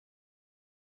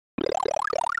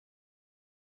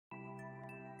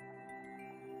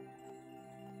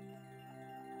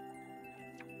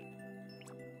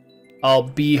I'll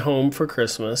be home for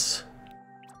Christmas.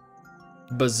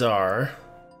 Bazaar.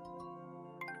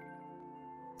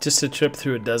 Just a trip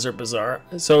through a desert bazaar.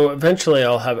 So eventually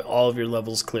I'll have all of your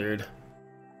levels cleared.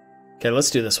 Okay,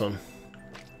 let's do this one.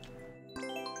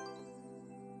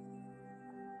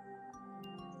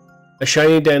 A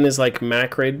shiny den is like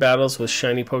Mac raid battles with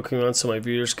shiny Pokemon, so my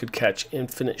viewers could catch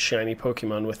infinite shiny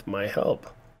Pokemon with my help.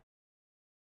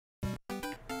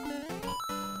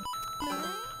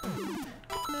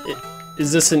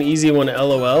 Is this an easy one,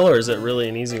 LOL, or is it really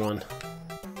an easy one?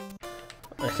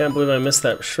 I can't believe I missed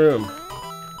that shroom.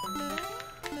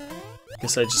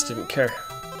 Guess I just didn't care.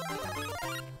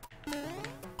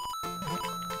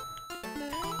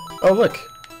 Oh, look!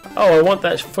 Oh, I want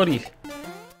that footy.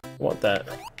 I want that.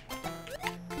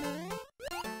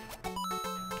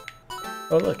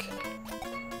 Oh, look.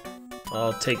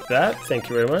 I'll take that. Thank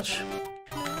you very much.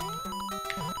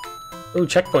 Ooh,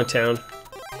 checkpoint town.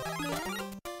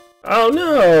 Oh,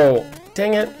 no!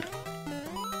 Dang it.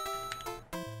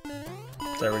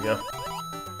 There we go.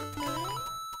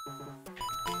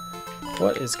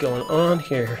 What is going on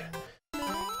here?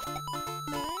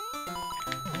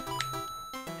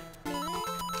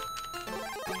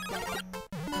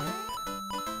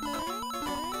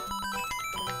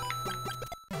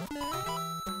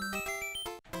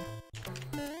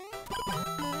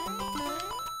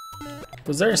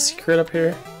 Was there a secret up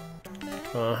here?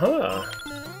 Uh-huh.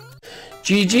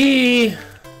 GG!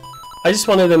 I just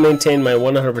wanted to maintain my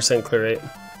 100% clear rate.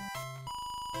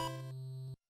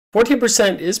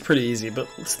 14% is pretty easy, but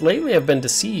lately I've been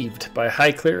deceived by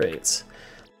high clear rates.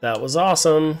 That was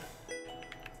awesome.